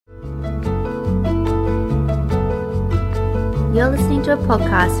You're listening to a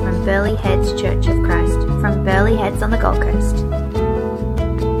podcast from Burleigh Heads Church of Christ, from Burleigh Heads on the Gold Coast.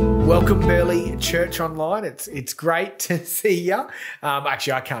 Welcome, Burleigh Church Online. It's great to see you.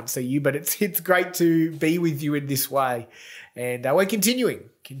 Actually, I can't see you, but it's great to be with you in this way. And we're continuing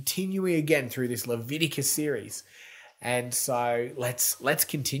again through this Leviticus series. And so let's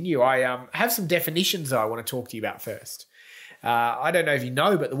continue. I have some definitions I want to talk to you about first. I don't know if you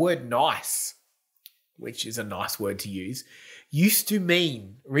know, but the word nice, which is a nice word to use, used to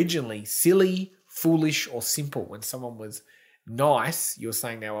mean originally silly, foolish, or simple. When someone was nice, you were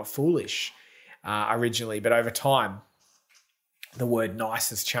saying they were foolish originally, but over time, the word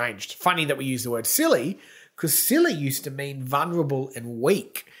nice has changed. Funny that we use the word silly, because silly used to mean vulnerable and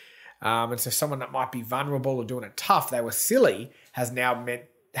weak. And so someone that might be vulnerable or doing it tough, they were silly, has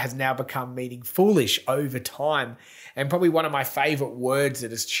now become meaning foolish over time. And probably one of my favorite words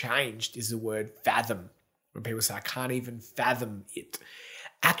that has changed is the word fathom. When people say, I can't even fathom it,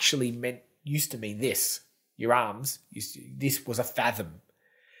 actually used to mean this. Your arms, this was a fathom.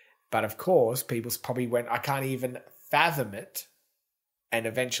 But of course, people probably went, I can't even fathom it. And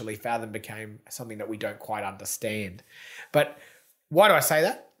eventually fathom became something that we don't quite understand. But why do I say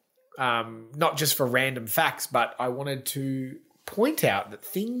that? Not just for random facts, but I wanted to point out that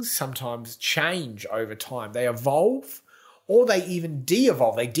things sometimes change over time. They evolve or they even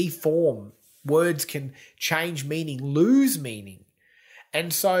de-evolve, they deform. Words can change meaning, lose meaning.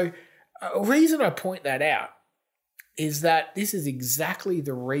 And so a reason I point that out is that this is exactly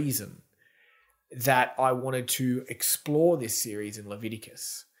the reason that I wanted to explore this series in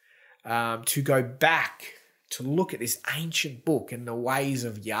Leviticus, to go back to look at this ancient book and the ways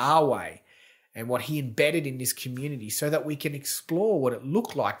of Yahweh and what he embedded in this community so that we can explore what it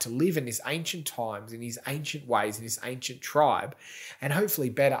looked like to live in these ancient times, in these ancient ways, in this ancient tribe, and hopefully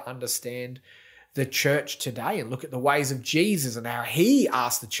better understand the church today and look at the ways of Jesus and how he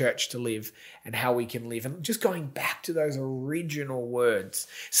asked the church to live and how we can live. And just going back to those original words.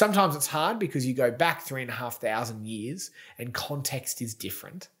 Sometimes it's hard because you go back 3,500 years and context is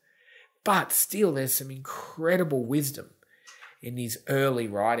different. But still, there's some incredible wisdom in these early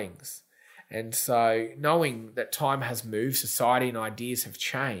writings. And so knowing that time has moved, society and ideas have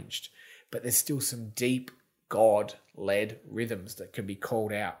changed, but there's still some deep God-led rhythms that can be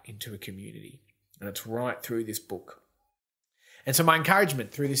called out into a community. And it's right through this book. And so my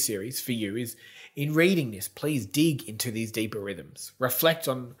encouragement through this series for you is, in reading this, please dig into these deeper rhythms. Reflect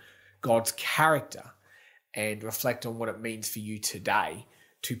on God's character and reflect on what it means for you today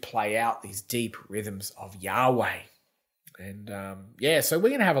to play out these deep rhythms of Yahweh. And so we're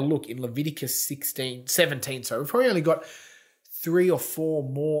going to have a look in Leviticus 17. So we've probably only got 3 or 4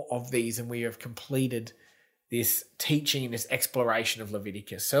 more of these and we have completed this teaching and this exploration of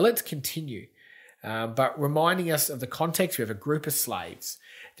Leviticus. So let's continue. But reminding us of the context, we have a group of slaves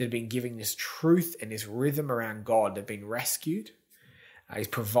that have been giving this truth and this rhythm around God. They've been rescued. He's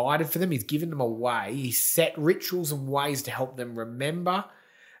provided for them. He's given them a way. He's set rituals and ways to help them remember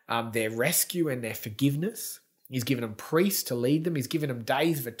their rescue and their forgiveness. He's given them priests to lead them. He's given them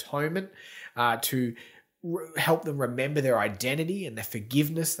days of atonement to help them remember their identity and the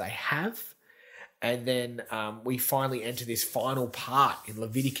forgiveness they have. And then we finally enter this final part in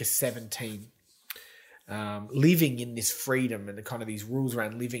Leviticus 17, living in this freedom and the kind of these rules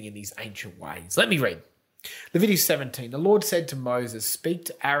around living in these ancient ways. Let me read. Leviticus 17, the Lord said to Moses, speak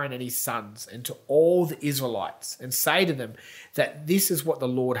to Aaron and his sons and to all the Israelites and say to them that this is what the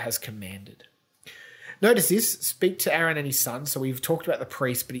Lord has commanded. Notice this, speak to Aaron and his sons. So we've talked about the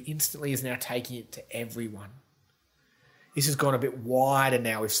priest, but he instantly is now taking it to everyone. This has gone a bit wider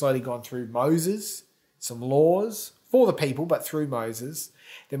now. We've slowly gone through Moses, some laws for the people, but through Moses.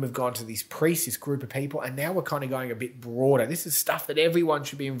 Then we've gone to these priests, this group of people, and now we're kind of going a bit broader. This is stuff that everyone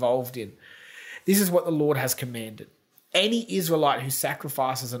should be involved in. This is what the Lord has commanded. Any Israelite who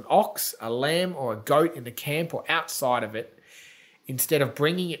sacrifices an ox, a lamb, or a goat in the camp or outside of it, instead of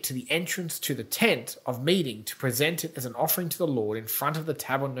bringing it to the entrance to the tent of meeting to present it as an offering to the Lord in front of the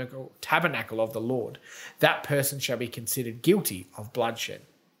tabernacle of the Lord, that person shall be considered guilty of bloodshed.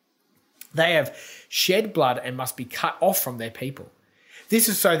 They have shed blood and must be cut off from their people. This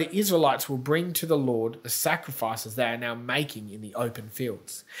is so the Israelites will bring to the Lord the sacrifices they are now making in the open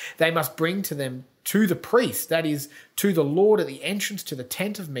fields. They must bring to them to the priest, that is, to the Lord at the entrance to the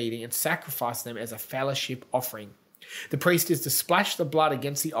tent of meeting, and sacrifice them as a fellowship offering. The priest is to splash the blood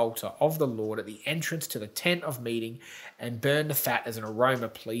against the altar of the Lord at the entrance to the tent of meeting and burn the fat as an aroma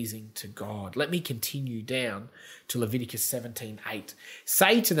pleasing to God. Let me continue down to Leviticus 17:8.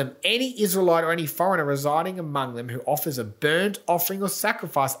 Say to them, any Israelite or any foreigner residing among them who offers a burnt offering or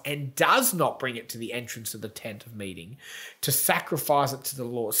sacrifice and does not bring it to the entrance of the tent of meeting to sacrifice it to the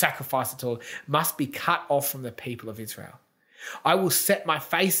Lord, must be cut off from the people of Israel. I will set my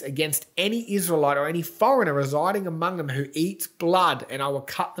face against any Israelite or any foreigner residing among them who eats blood, and I will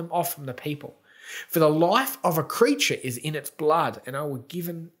cut them off from the people. For the life of a creature is in its blood, and I have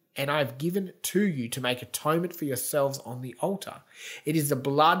given it to you to make atonement for yourselves on the altar. It is the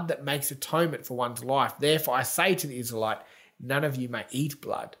blood that makes atonement for one's life. Therefore I say to the Israelite, none of you may eat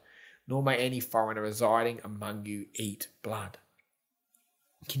blood, nor may any foreigner residing among you eat blood.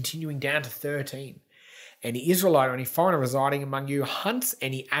 Continuing down to 13. Any Israelite or any foreigner residing among you hunts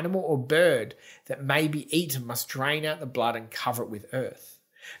any animal or bird that may be eaten must drain out the blood and cover it with earth,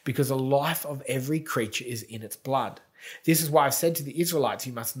 because the life of every creature is in its blood. This is why I've said to the Israelites,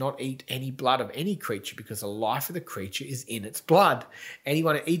 you must not eat any blood of any creature, because the life of the creature is in its blood.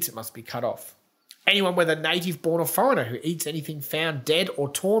 Anyone who eats it must be cut off. Anyone, whether native born or foreigner, who eats anything found dead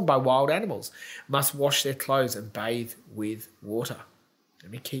or torn by wild animals must wash their clothes and bathe with water.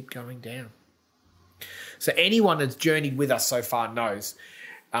 Let me keep going down. So anyone that's journeyed with us so far knows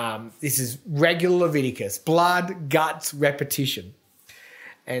this is regular Leviticus, blood, guts, repetition.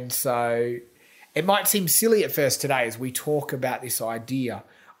 And so it might seem silly at first today as we talk about this idea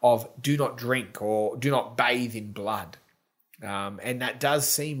of do not drink or do not bathe in blood. And that does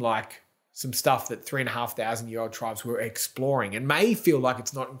seem like some stuff that 3,500-year-old tribes were exploring and may feel like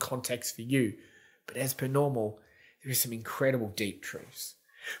it's not in context for you. But as per normal, there is some incredible deep truths.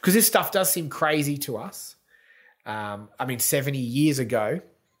 Because this stuff does seem crazy to us. 70 years ago,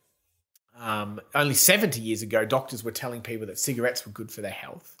 only 70 years ago, doctors were telling people that cigarettes were good for their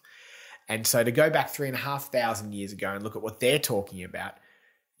health. And so to go back 3,500 years ago and look at what they're talking about,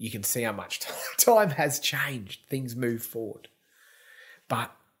 you can see how much time has changed. Things move forward.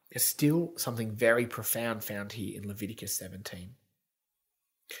 But there's still something very profound found here in Leviticus 17.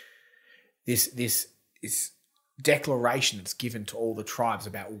 This declaration that's given to all the tribes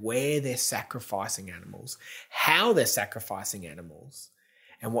about where they're sacrificing animals, how they're sacrificing animals,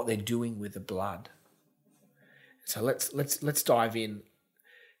 and what they're doing with the blood. So let's dive in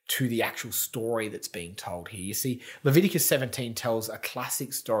to the actual story that's being told here. You see, Leviticus 17 tells a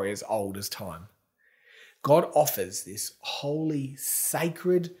classic story as old as time. God offers this holy,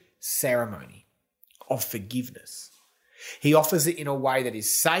 sacred ceremony of forgiveness. He offers it in a way that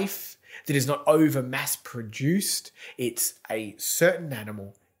is safe, that is not over mass produced. It's a certain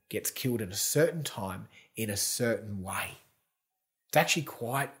animal gets killed at a certain time in a certain way. It's actually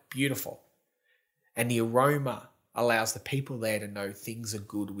quite beautiful. And the aroma allows the people there to know things are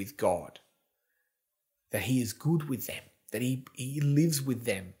good with God, that he is good with them, that he lives with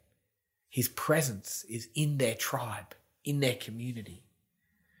them. His presence is in their tribe, in their community.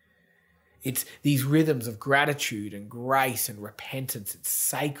 It's these rhythms of gratitude and grace and repentance. It's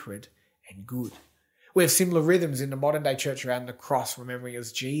sacred and good. We have similar rhythms in the modern day church around the cross, remembering it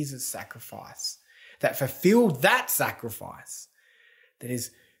was Jesus' sacrifice that fulfilled that sacrifice, that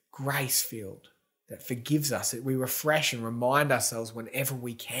is grace-filled, that forgives us, that we refresh and remind ourselves whenever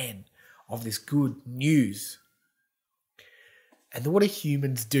we can of this good news. And then what do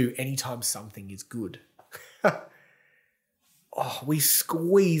humans do anytime something is good? We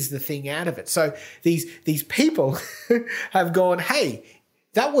squeeze the thing out of it. So these people have gone, hey,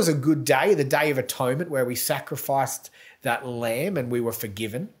 that was a good day, the Day of Atonement, where we sacrificed that lamb and we were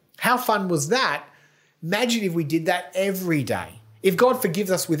forgiven. How fun was that? Imagine if we did that every day. If God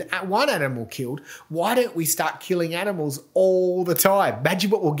forgives us with one animal killed, why don't we start killing animals all the time? Imagine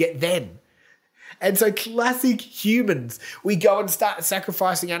what we'll get then. And so classic humans, we go and start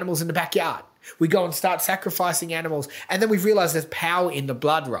sacrificing animals in the backyard. We go and start sacrificing animals. And then we've realized there's power in the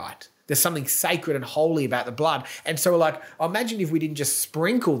blood, right? There's something sacred and holy about the blood. And so we're like, imagine if we didn't just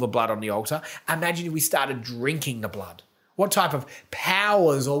sprinkle the blood on the altar. Imagine if we started drinking the blood. What type of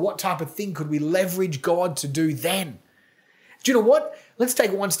powers or what type of thing could we leverage God to do then? Do you know what? Let's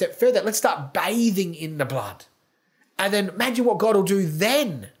take it one step further. Let's start bathing in the blood. And then imagine what God will do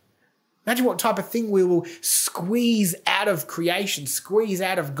then. Imagine what type of thing we will squeeze out of creation, squeeze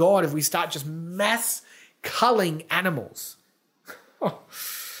out of God if we start just mass culling animals.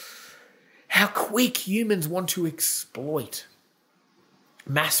 How quick humans want to exploit,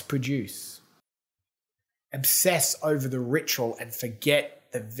 mass produce, obsess over the ritual and forget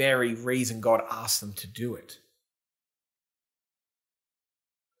the very reason God asked them to do it.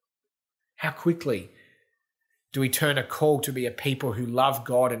 How quickly do we turn a call to be a people who love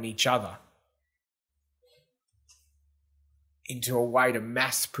God and each other into a way to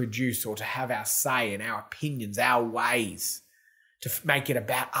mass produce or to have our say and our opinions, our ways, to make it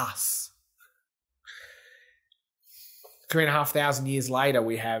about us? 3,500 years later,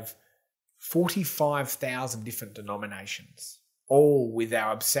 we have 45,000 different denominations, all with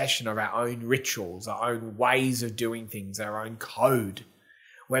our obsession of our own rituals, our own ways of doing things, our own code.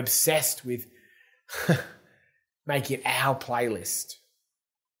 We're obsessed with make it our playlist,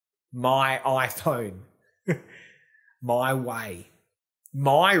 my iPhone, my way,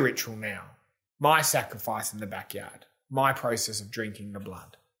 my ritual now, my sacrifice in the backyard, my process of drinking the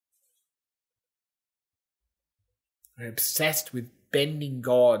blood. We're obsessed with bending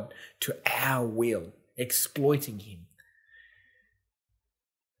God to our will, exploiting him,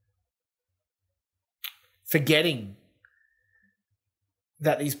 forgetting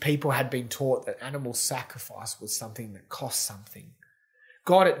that these people had been taught that animal sacrifice was something that cost something.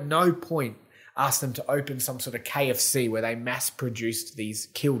 God at no point asked them to open some sort of KFC where they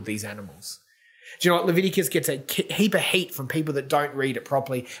killed these animals. Do you know what? Leviticus gets a heap of heat from people that don't read it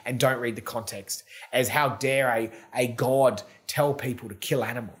properly and don't read the context, as how dare a God tell people to kill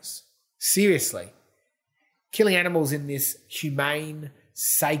animals. Seriously. Killing animals in this humane,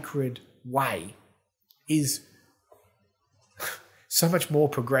 sacred way is so much more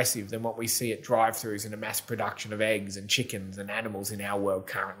progressive than what we see at drive-thrus and a mass production of eggs and chickens and animals in our world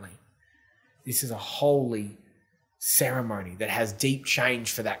currently. This is a holy ceremony that has deep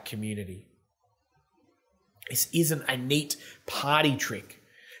change for that community. This isn't a neat party trick.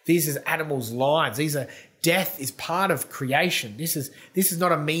 This is animals' lives. Death is part of creation. This is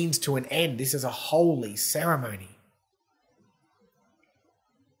not a means to an end. This is a holy ceremony.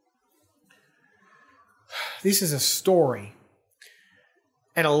 This is a story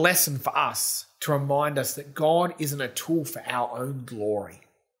and a lesson for us to remind us that God isn't a tool for our own glory.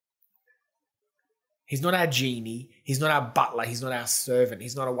 He's not our genie. He's not our butler. He's not our servant.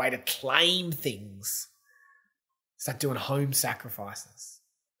 He's not a way to claim things. Start doing home sacrifices.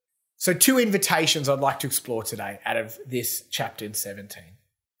 So 2 invitations I'd like to explore today out of this chapter in 17.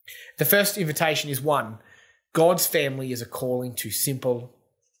 The first invitation is 1, God's family is a calling to simple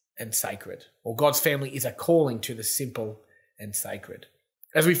and sacred, or God's family is a calling to the simple and sacred.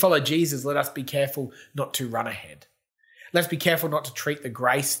 As we follow Jesus, let us be careful not to run ahead. Let's be careful not to treat the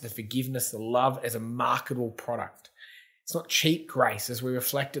grace, the forgiveness, the love as a marketable product. It's not cheap grace, as we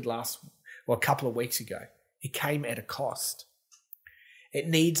reflected a couple of weeks ago. It came at a cost. It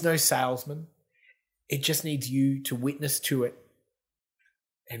needs no salesman. It just needs you to witness to it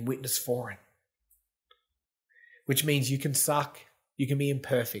and witness for it. Which means you can suck, you can be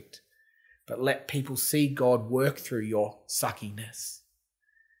imperfect, but let people see God work through your suckiness.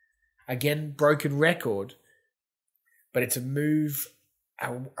 Again, broken record, but it's a move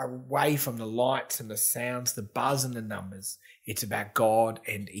away from the lights and the sounds, the buzz and the numbers. It's about God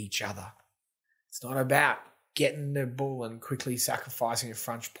and each other. It's not about getting the bull and quickly sacrificing a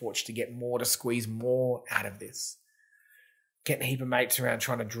front porch to get more, to squeeze more out of this. Getting a heap of mates around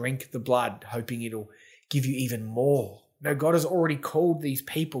trying to drink the blood, hoping it'll give you even more. No, God has already called these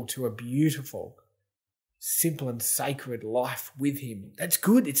people to a beautiful, simple and sacred life with him. That's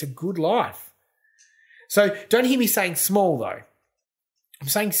good. It's a good life. So don't hear me saying small though. I'm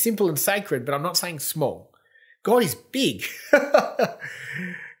saying simple and sacred, but I'm not saying small. God is big.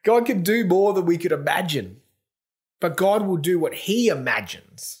 God can do more than we could imagine. But God will do what he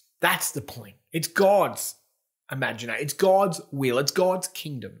imagines. That's the point. It's God's imagination. It's God's will. It's God's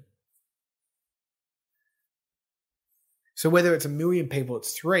kingdom. So whether it's 1 million people,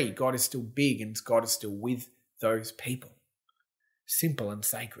 it's 3, God is still big and God is still with those people. Simple and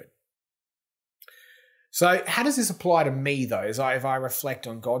sacred. So how does this apply to me though, if I reflect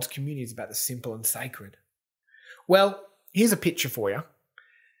on God's communities about the simple and sacred? Well, here's a picture for you.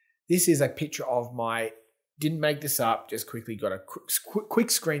 This is a picture of didn't make this up, just quickly got a quick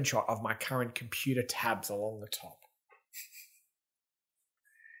screenshot of my current computer tabs along the top.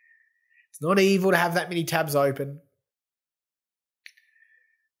 It's not evil to have that many tabs open.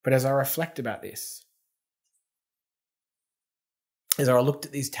 But as I reflect about this, as I looked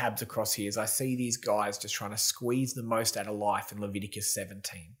at these tabs across here, as I see these guys just trying to squeeze the most out of life in Leviticus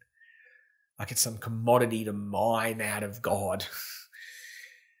 17, like it's some commodity to mine out of God.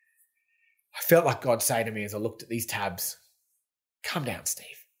 I felt like God say to me as I looked at these tabs, calm down,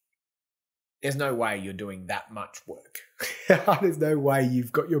 Steve. There's no way you're doing that much work. There's no way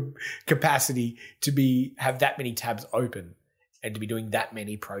you've got your capacity to have that many tabs open and to be doing that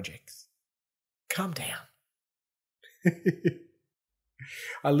many projects. Calm down.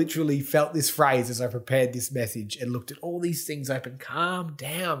 I literally felt this phrase as I prepared this message and looked at all these things open. Calm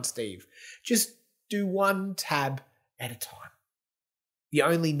down, Steve. Just do one tab at a time. You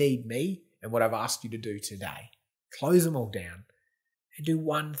only need me and what I've asked you to do today. Close them all down and do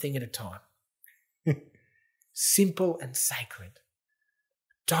one thing at a time. Simple and sacred.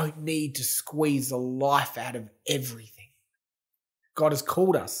 Don't need to squeeze the life out of everything. God has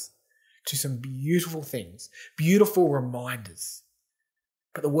called us to some beautiful things, beautiful reminders.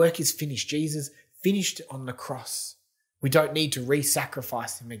 But the work is finished. Jesus finished it on the cross. We don't need to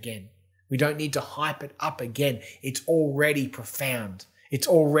re-sacrifice him again. We don't need to hype it up again. It's already profound. It's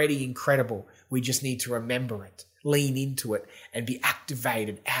already incredible. We just need to remember it, lean into it, and be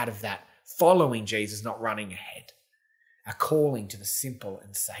activated out of that, following Jesus, not running ahead. A calling to the simple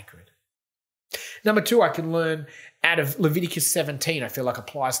and sacred. Number 2, I can learn out of Leviticus 17, I feel like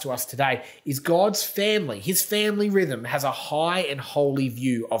applies to us today, is God's family. His family rhythm has a high and holy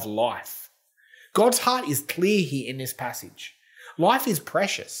view of life. God's heart is clear here in this passage. Life is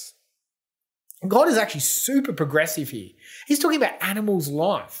precious. God is actually super progressive here. He's talking about animals'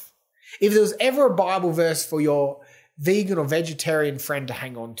 life. If there was ever a Bible verse for your vegan or vegetarian friend to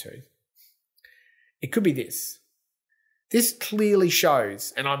hang on to, it could be this. This clearly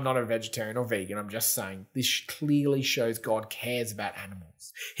shows, and I'm not a vegetarian or vegan, I'm just saying, this clearly shows God cares about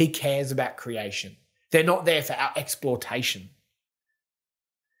animals. He cares about creation. They're not there for our exploitation.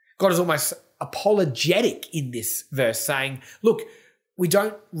 God is almost apologetic in this verse, saying, look, we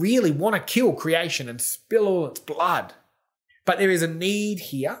don't really want to kill creation and spill all its blood. But there is a need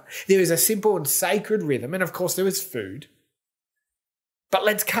here. There is a simple and sacred rhythm, and of course there is food. But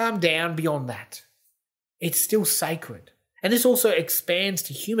let's calm down beyond that. It's still sacred. And this also expands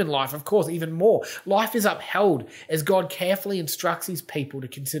to human life, of course, even more. Life is upheld as God carefully instructs his people to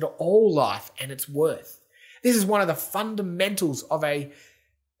consider all life and its worth. This is one of the fundamentals of a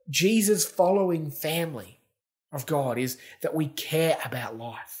Jesus-following family of God, is that we care about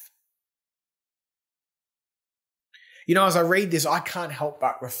life. You know, as I read this, I can't help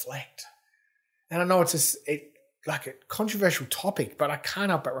but reflect. And I know it's like a controversial topic, but I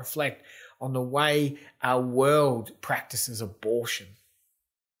can't help but reflect on the way our world practices abortion.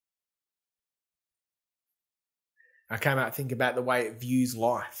 I came out to think about the way it views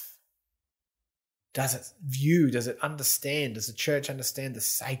life. Does it understand, does the church understand the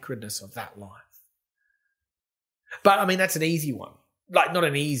sacredness of that life? But I mean, that's an easy one. Like, not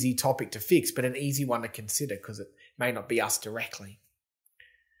an easy topic to fix, but an easy one to consider because it may not be us directly.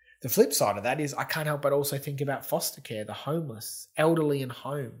 The flip side of that is I can't help but also think about foster care, the homeless, elderly in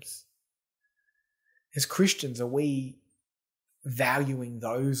homes. As Christians, are we valuing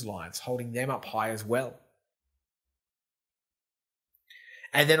those lives, holding them up high as well?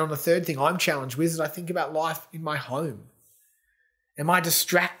 And then on the third thing I'm challenged with is I think about life in my home. Am I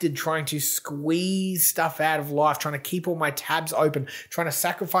distracted trying to squeeze stuff out of life, trying to keep all my tabs open, trying to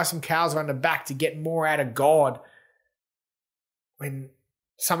sacrifice some cows around the back to get more out of God, when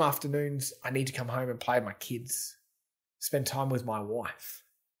some afternoons I need to come home and play with my kids, spend time with my wife?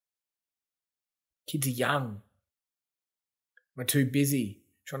 Kids are young. I'm too busy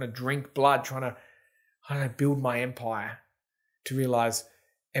trying to drink blood, trying to build my empire, to realize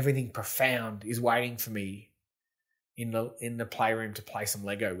everything profound is waiting for me in the playroom to play some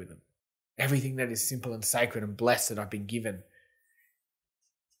Lego with them. Everything that is simple and sacred and blessed that I've been given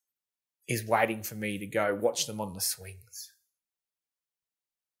is waiting for me to go watch them on the swings.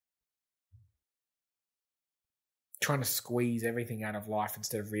 Trying to squeeze everything out of life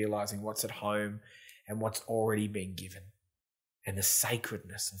instead of realizing what's at home and what's already been given and the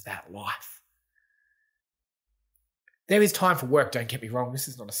sacredness of that life. There is time for work, don't get me wrong. This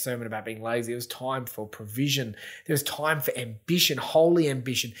is not a sermon about being lazy. There's time for provision. There's time for ambition, holy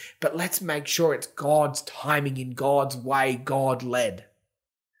ambition. But let's make sure it's God's timing, in God's way, God-led.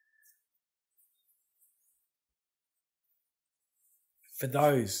 For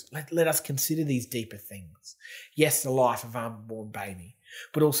those, let us consider these deeper things. Yes, the life of an unborn baby,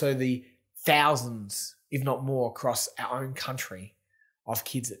 but also the thousands, if not more, across our own country of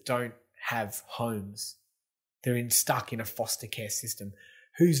kids that don't have homes. They're stuck in a foster care system.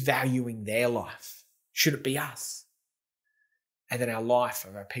 Who's valuing their life? Should it be us? And then our life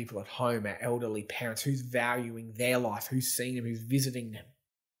of our people at home, our elderly parents, who's valuing their life? Who's seeing them? Who's visiting them?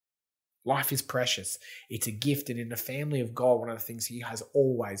 Life is precious. It's a gift. And in the family of God, one of the things he has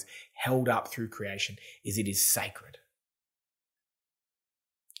always held up through creation is it is sacred.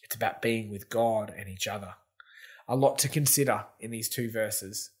 It's about being with God and each other. A lot to consider in these two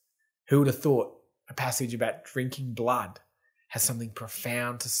verses. Who would have thought a passage about drinking blood has something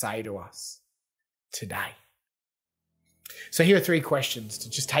profound to say to us today? So here are 3 questions to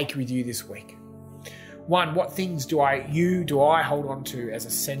just take with you this week. 1, what things do I hold on to as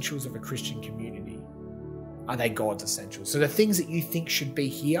essentials of a Christian community? Are they God's essentials? So the things that you think should be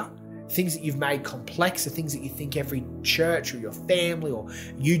here, things that you've made complex, the things that you think every church or your family or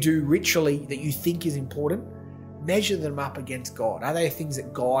you do ritually that you think is important, measure them up against God. Are they things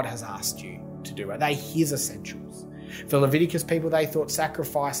that God has asked you to do? Are they His essentials? For Leviticus people, they thought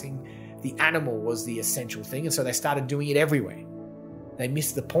sacrificing the animal was the essential thing, and so they started doing it everywhere. They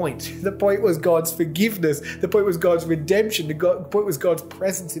missed the point. The point was God's forgiveness. The point was God's redemption. The point was God's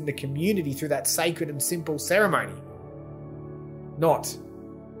presence in the community through that sacred and simple ceremony. Not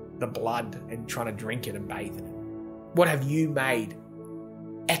the blood and trying to drink it and bathe in it. What have you made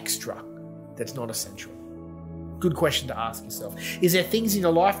extra that's not essential? Good question to ask yourself. Is there things in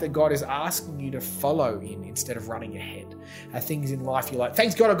your life that God is asking you to follow in instead of running ahead? Are things in life you're like,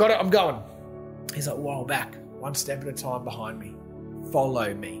 thanks God, I got it, I'm going. He's like, whoa, back, one step at a time behind me.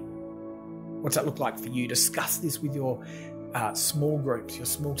 Follow me. What's that look like for you? Discuss this with your small groups, your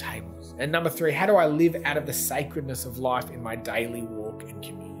small tables. And number 3, how do I live out of the sacredness of life in my daily walk and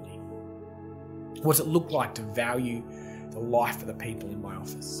community? What's it look like to value the life of the people in my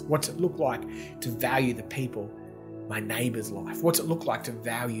office? What's it look like to value the people, my neighbour's life? What's it look like to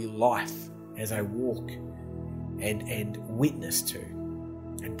value life as I walk and witness to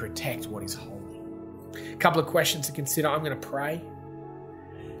and protect what is holy? A couple of questions to consider. I'm going to pray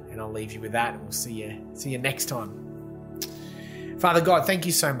and I'll leave you with that, and we'll see you next time. Father God, thank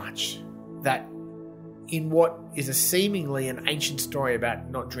you so much that in what is a seemingly an ancient story about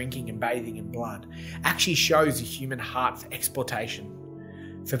not drinking and bathing in blood actually shows a human heart for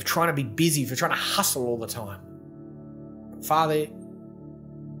exploitation, for trying to be busy, for trying to hustle all the time. Father,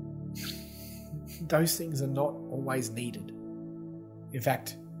 those things are not always needed. In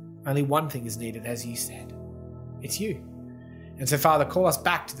fact, only one thing is needed, as you said. It's you. And so, Father, call us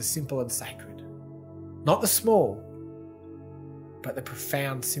back to the simple and sacred. Not the small, but the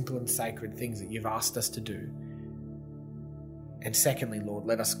profound, simple and sacred things that you've asked us to do. And secondly, Lord,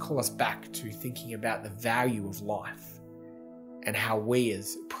 call us back to thinking about the value of life and how we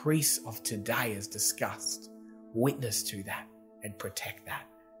as priests of today, as discussed, witness to that and protect that.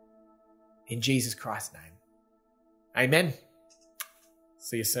 In Jesus Christ's name. Amen.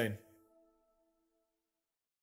 See you soon.